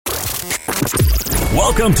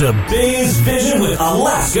Welcome to Biz Vision with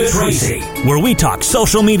Alaska Tracy, where we talk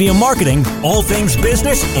social media marketing, all things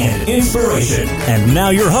business, and inspiration. And now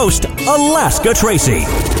your host, Alaska Tracy.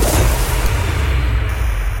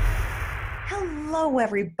 Hello,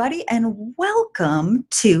 everybody, and welcome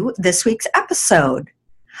to this week's episode.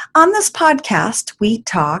 On this podcast, we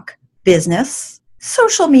talk business,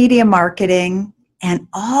 social media marketing, and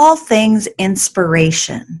all things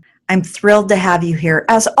inspiration. I'm thrilled to have you here.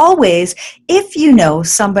 As always, if you know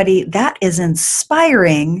somebody that is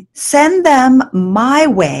inspiring, send them my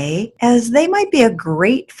way, as they might be a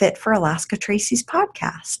great fit for Alaska Tracy's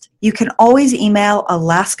podcast. You can always email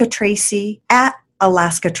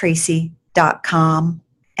alaskatracy@alaskatracy.com,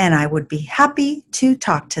 and I would be happy to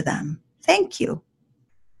talk to them. Thank you.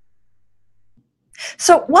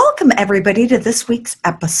 So welcome everybody to this week's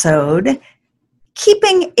episode,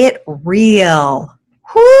 Keeping It Real.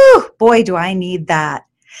 Whew, boy, do I need that.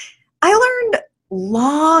 I learned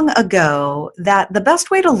long ago that the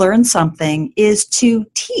best way to learn something is to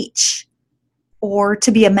teach or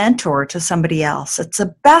to be a mentor to somebody else. It's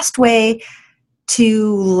the best way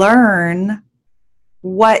to learn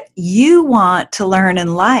what you want to learn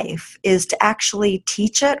in life is to actually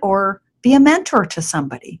teach it or be a mentor to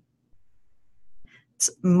somebody. It's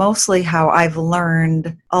mostly how I've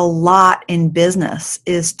learned a lot in business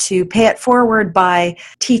is to pay it forward by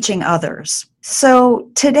teaching others. So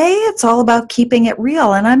today it's all about keeping it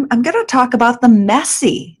real, and I'm going to talk about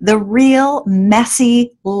the real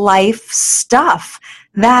messy life stuff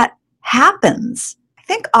that happens. I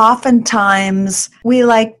think oftentimes we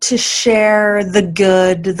like to share the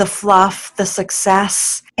good, the fluff, the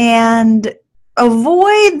success, and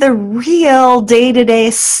avoid the real day-to-day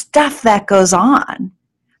stuff that goes on,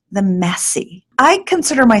 the messy. I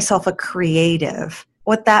consider myself a creative.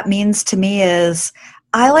 What that means to me is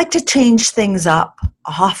I like to change things up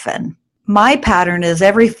often. My pattern is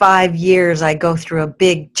every 5 years I go through a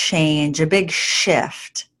big change, a big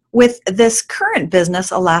shift. With this current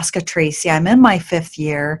business, Alaska Tracy, I'm in my 5th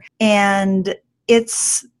year, and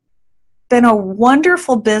it's been a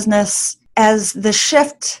wonderful business as the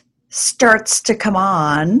shift starts to come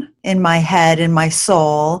on in my head, in my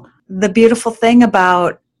soul. The beautiful thing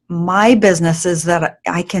about my business is that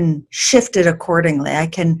I can shift it accordingly. I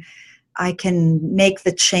can make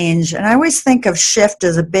the change. And I always think of shift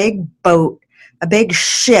as a big boat, a big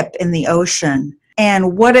ship in the ocean,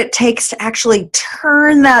 and what it takes to actually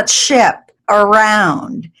turn that ship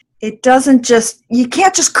around. It doesn't you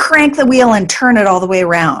can't just crank the wheel and turn it all the way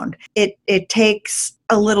around. It takes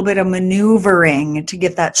a little bit of maneuvering to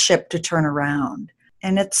get that ship to turn around.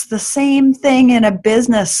 And it's the same thing in a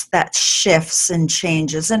business that shifts and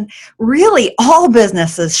changes. And really all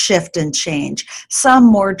businesses shift and change, some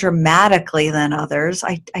more dramatically than others.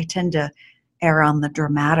 I tend to err on the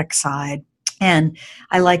dramatic side. And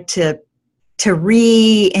I like to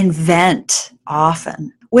reinvent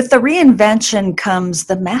often. With the reinvention comes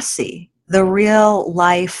the messy, the real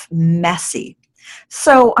life messy.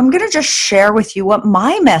 So I'm going to just share with you what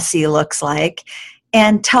my messy looks like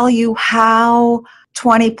and tell you how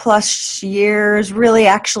 20 plus years, really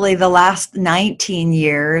actually the last 19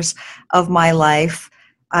 years of my life,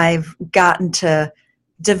 I've gotten to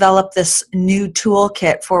develop this new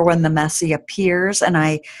toolkit for when the messy appears, and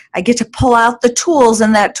I get to pull out the tools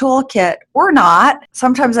in that toolkit or not.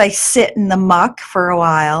 Sometimes I sit in the muck for a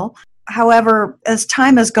while. However, as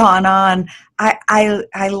time has gone on,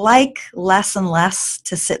 I like less and less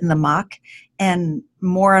to sit in the muck and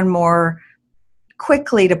more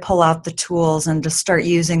quickly to pull out the tools and to start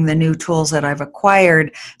using the new tools that I've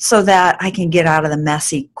acquired so that I can get out of the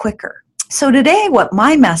messy quicker. So today, what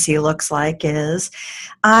my messy looks like is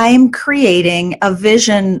I'm creating a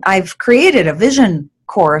vision. I've created a vision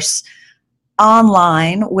course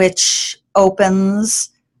online, which opens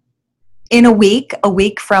in a week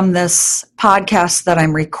from this podcast that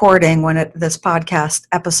I'm recording. When this podcast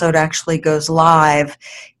episode actually goes live,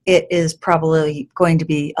 it is probably going to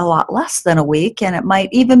be a lot less than a week, and it might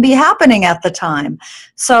even be happening at the time.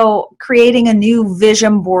 So creating a new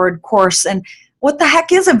vision board course. And what the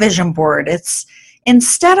heck is a vision board? It's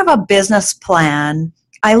instead of a business plan,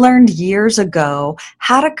 I learned years ago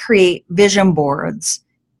how to create vision boards.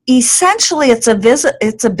 Essentially, it's a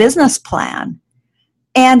business plan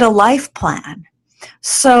and a life plan.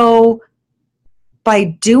 So by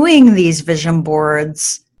doing these vision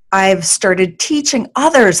boards, I've started teaching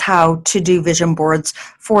others how to do vision boards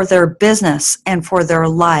for their business and for their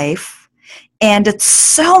life. And it's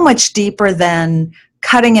so much deeper than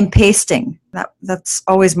cutting and pasting. That's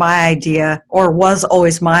always my idea, or was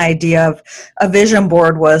always my idea of a vision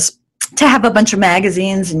board, was to have a bunch of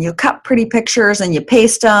magazines, and you cut pretty pictures and you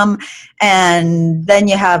paste them, and then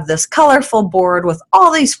you have this colorful board with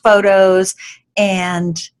all these photos,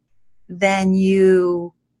 and then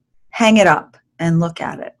you hang it up and look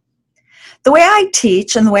at it. The way I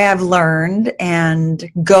teach and the way I've learned and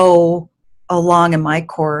go along in my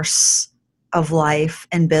course of life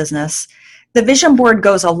and business, the vision board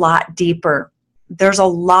goes a lot deeper. There's a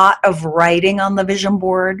lot of writing on the vision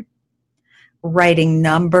board, writing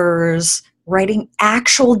numbers, writing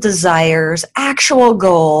actual desires, actual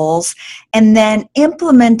goals, and then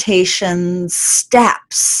implementation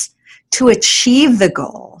steps to achieve the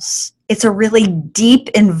goals. It's a really deep,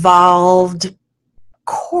 involved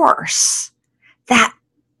course that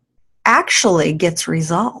actually gets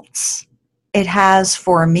results. It has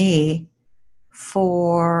for me.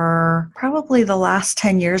 For probably the last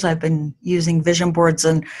 10 years, I've been using vision boards,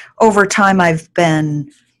 and over time I've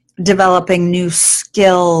been developing new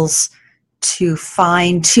skills to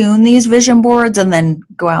fine-tune these vision boards and then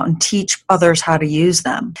go out and teach others how to use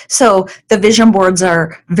them. So the vision boards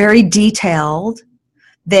are very detailed,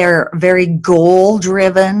 they're very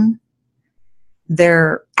goal-driven,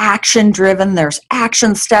 they're action-driven, there's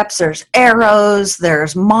action steps, there's arrows,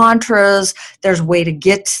 there's mantras, there's a way to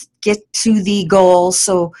get to the goal.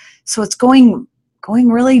 So it's going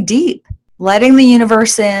really deep, letting the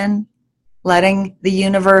universe in, letting the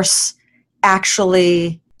universe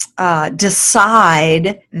actually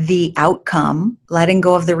decide the outcome, letting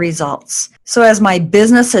go of the results. So as my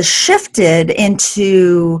business has shifted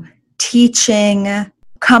into teaching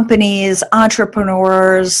companies,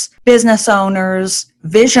 entrepreneurs, business owners,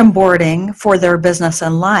 vision boarding for their business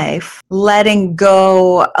and life, letting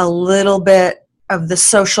go a little bit of the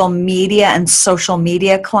social media and social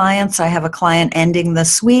media clients. I have a client ending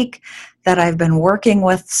this week that I've been working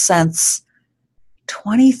with since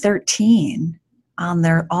 2013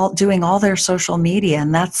 on doing all their social media,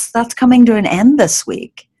 and that's coming to an end this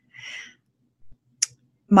week.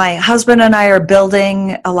 My husband and I are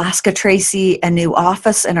building, Alaska Tracy, a new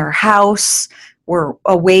office in our house. We're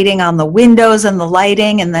waiting on the windows and the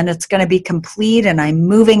lighting, and then it's going to be complete, and I'm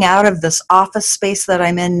moving out of this office space that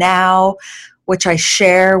I'm in now, which I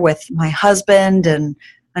share with my husband and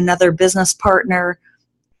another business partner.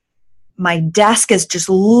 My desk is just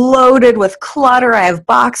loaded with clutter. I have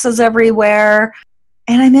boxes everywhere,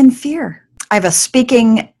 and I'm in fear. I have a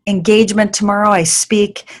speaking engagement tomorrow. I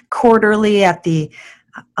speak quarterly at the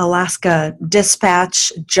Alaska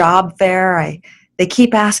Dispatch job fair. They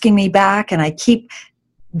keep asking me back, and I keep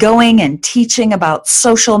going and teaching about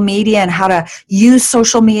social media and how to use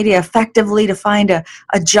social media effectively to find a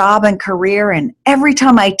job and career. And every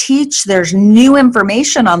time I teach, there's new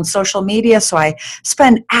information on social media. So I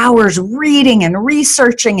spend hours reading and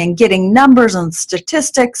researching and getting numbers and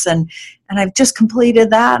statistics. And I've just completed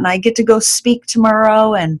that, and I get to go speak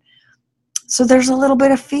tomorrow. And so there's a little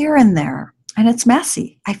bit of fear in there, and it's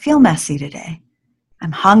messy. I feel messy today.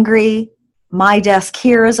 I'm hungry. My desk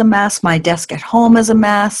here is a mess. My desk at home is a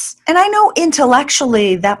mess. And I know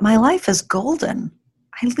intellectually that my life is golden.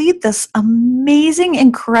 I lead this amazing,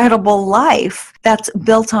 incredible life that's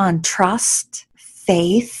built on trust,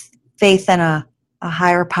 faith in a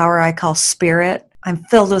higher power I call spirit. I'm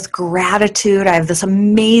filled with gratitude. I have this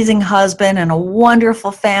amazing husband and a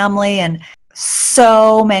wonderful family and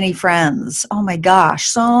so many friends. Oh my gosh,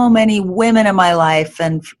 so many women in my life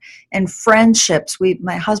and friendships.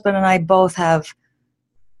 My husband and I both have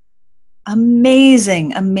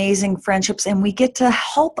amazing, amazing friendships, and we get to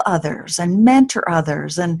help others and mentor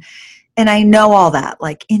others. And I know all that,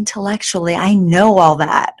 like intellectually, I know all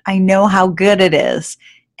that. I know how good it is.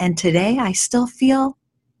 And today I still feel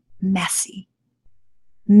messy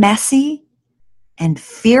and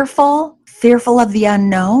fearful of the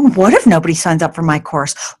unknown. What if nobody signs up for my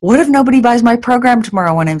course? What if nobody buys my program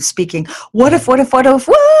tomorrow when I'm speaking? What if?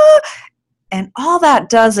 And all that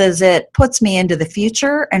does is it puts me into the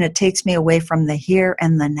future, and it takes me away from the here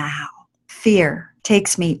and the now. Fear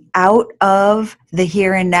takes me out of the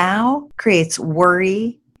here and now, creates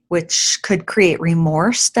worry, which could create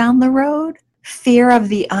remorse down the road. Fear of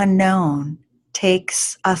the unknown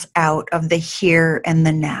takes us out of the here and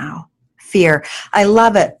the now. Fear. I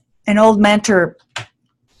love it. An old mentor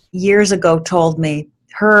years ago told me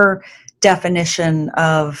her definition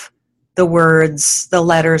of the words, the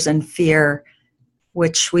letters in fear,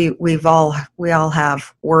 which we all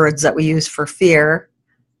have words that we use for fear,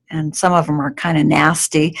 and some of them are kind of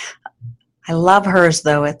nasty. I love hers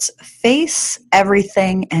though. It's face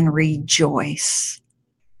everything and rejoice.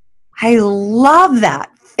 I love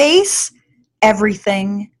that. Face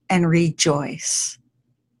everything and rejoice.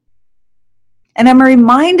 And I'm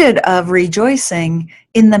reminded of rejoicing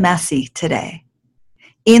in the messy today,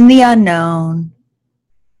 in the unknown,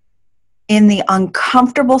 in the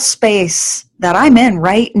uncomfortable space that I'm in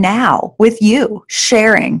right now with you,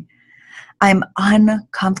 sharing. I'm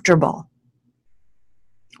uncomfortable.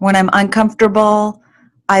 When I'm uncomfortable,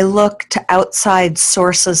 I look to outside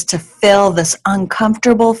sources to fill this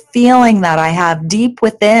uncomfortable feeling that I have deep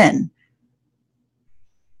within.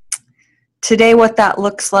 Today, what that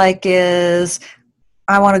looks like is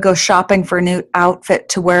I want to go shopping for a new outfit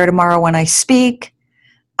to wear tomorrow when I speak.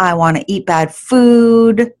 I want to eat bad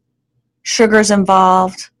food. Sugar's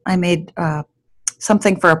involved. I made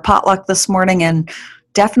something for a potluck this morning and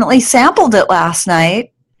definitely sampled it last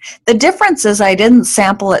night. The difference is I didn't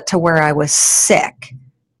sample it to where I was sick,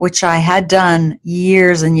 which I had done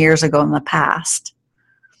years and years ago in the past.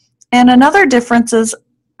 And another difference is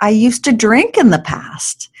I used to drink in the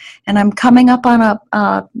past, and I'm coming up on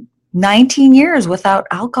a 19 years without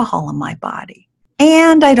alcohol in my body.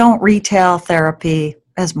 And I don't retail therapy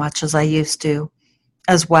as much as I used to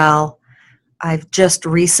as well. I've just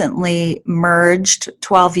recently merged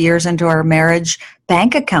 12 years into our marriage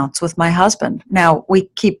bank accounts with my husband. Now, we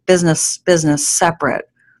keep business separate.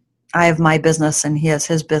 I have my business and he has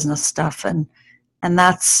his business stuff, and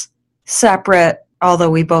that's separate, although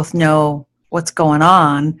we both know what's going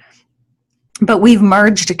on. But we've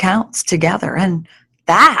merged accounts together, and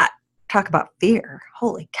that, talk about fear.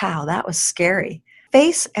 Holy cow, that was scary.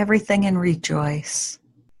 Face everything and rejoice.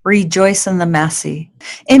 Rejoice in the messy.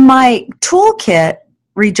 In my toolkit,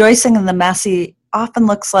 rejoicing in the messy often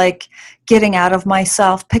looks like getting out of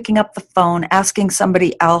myself, picking up the phone, asking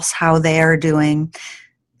somebody else how they are doing.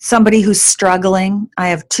 Somebody who's struggling. I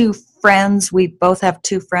have two friends. We both have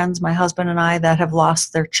two friends, my husband and I, that have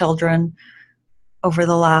lost their children over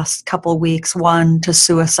the last couple weeks, one to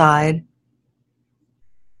suicide.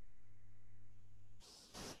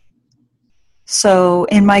 So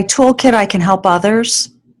in my toolkit, I can help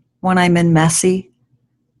others when I'm in messy.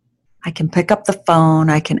 I can pick up the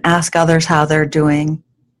phone. I can ask others how they're doing.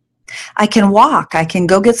 I can walk. I can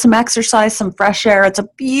go get some exercise, some fresh air. It's a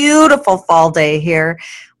beautiful fall day here.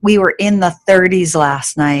 We were in the 30s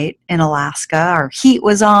last night in Alaska. Our heat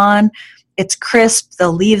was on. It's crisp.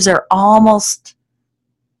 The leaves are almost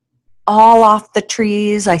all off the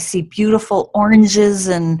trees. I see beautiful oranges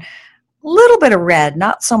and a little bit of red.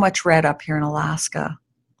 Not so much red up here in Alaska,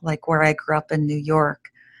 like where I grew up in New York.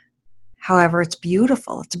 However, it's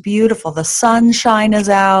beautiful. It's beautiful. The sunshine is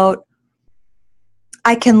out.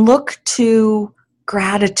 I can look to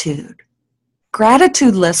gratitude.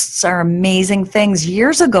 Gratitude lists are amazing things.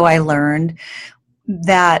 Years ago, I learned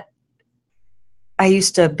that I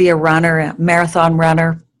used to be a runner, a marathon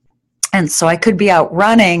runner. And so I could be out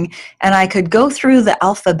running and I could go through the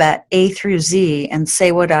alphabet A through Z and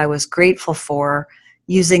say what I was grateful for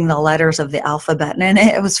using the letters of the alphabet. And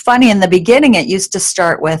it was funny, in the beginning, it used to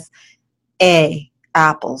start with A,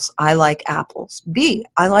 apples. I like apples. B,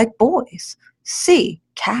 I like boys. C,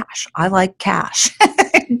 cash. I like cash.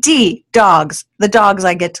 D, dogs. The dogs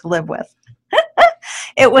I get to live with.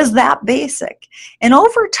 It was that basic. And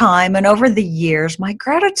over time and over the years, my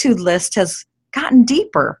gratitude list has gotten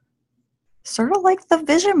deeper. Sort of like the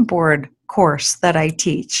vision board course that I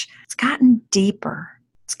teach. It's gotten deeper.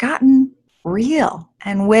 It's gotten real.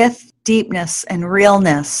 And with deepness and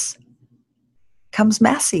realness comes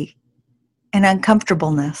messy and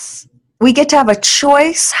uncomfortableness. We get to have a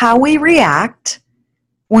choice how we react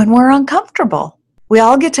when we're uncomfortable. We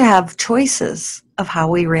all get to have choices of how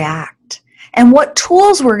we react and what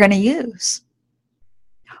tools we're going to use.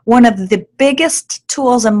 One of the biggest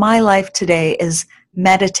tools in my life today is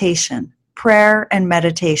meditation, prayer and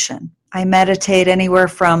meditation. I meditate anywhere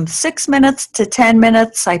from 6 minutes to 10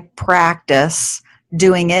 minutes. I practice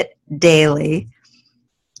doing it daily.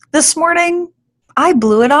 This morning, I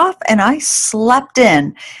blew it off and I slept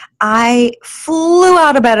in. I flew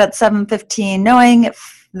out of bed at 7:15 knowing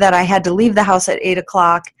that I had to leave the house at 8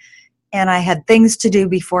 o'clock and I had things to do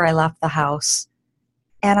before I left the house.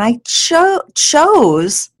 And I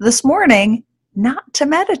chose this morning not to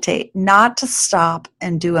meditate, not to stop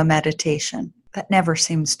and do a meditation. That never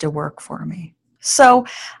seems to work for me. So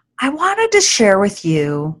I wanted to share with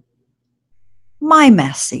you my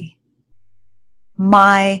messy,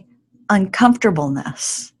 my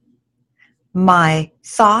uncomfortableness, my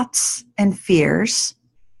thoughts and fears,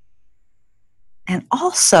 and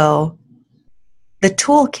also the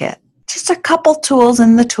toolkit. Just a couple tools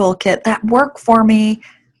in the toolkit that work for me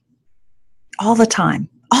all the time.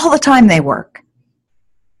 All the time they work.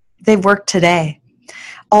 They've worked today.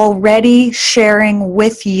 Already sharing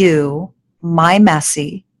with you my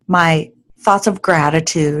messy, my thoughts of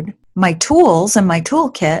gratitude, my tools in my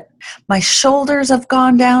toolkit. My shoulders have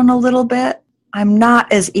gone down a little bit. I'm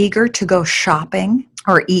not as eager to go shopping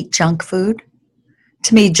or eat junk food.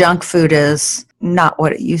 To me, junk food is not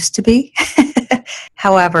what it used to be.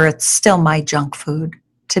 However, it's still my junk food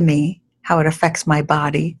to me, how it affects my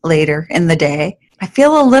body later in the day. I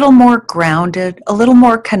feel a little more grounded, a little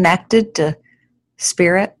more connected to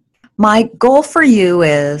spirit. My goal for you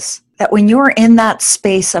is that when you're in that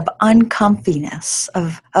space of uncomfiness,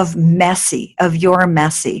 of messy, of your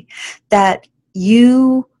messy, that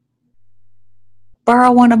you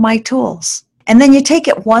borrow one of my tools. And then you take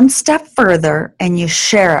it one step further and you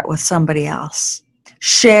share it with somebody else.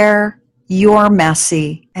 Share your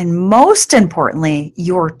messy, and most importantly,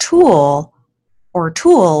 your tool or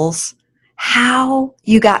tools, how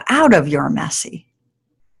you got out of your messy.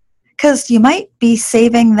 Because you might be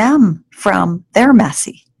saving them from their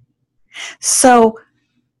messy. So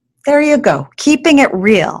there you go, keeping it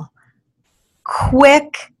real.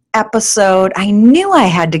 Quick episode. I knew I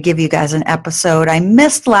had to give you guys an episode. I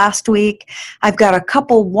missed last week. I've got a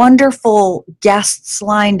couple wonderful guests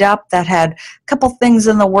lined up that had a couple things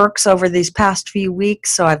in the works over these past few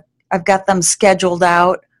weeks, so I've got them scheduled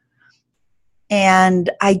out. And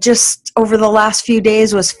I just, over the last few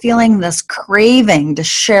days, was feeling this craving to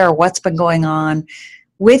share what's been going on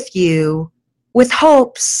with you with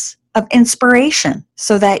hopes of inspiration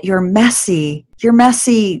so that your messy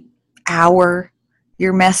hour,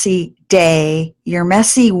 your messy day, your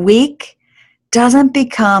messy week doesn't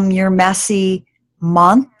become your messy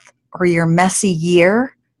month or your messy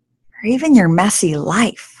year or even your messy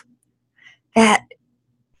life. That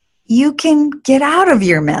you can get out of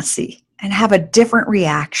your messy and have a different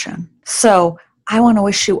reaction. So I want to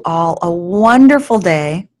wish you all a wonderful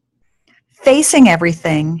day, facing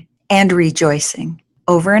everything and rejoicing.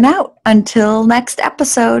 Over and out. Until next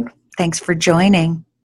episode. Thanks for joining.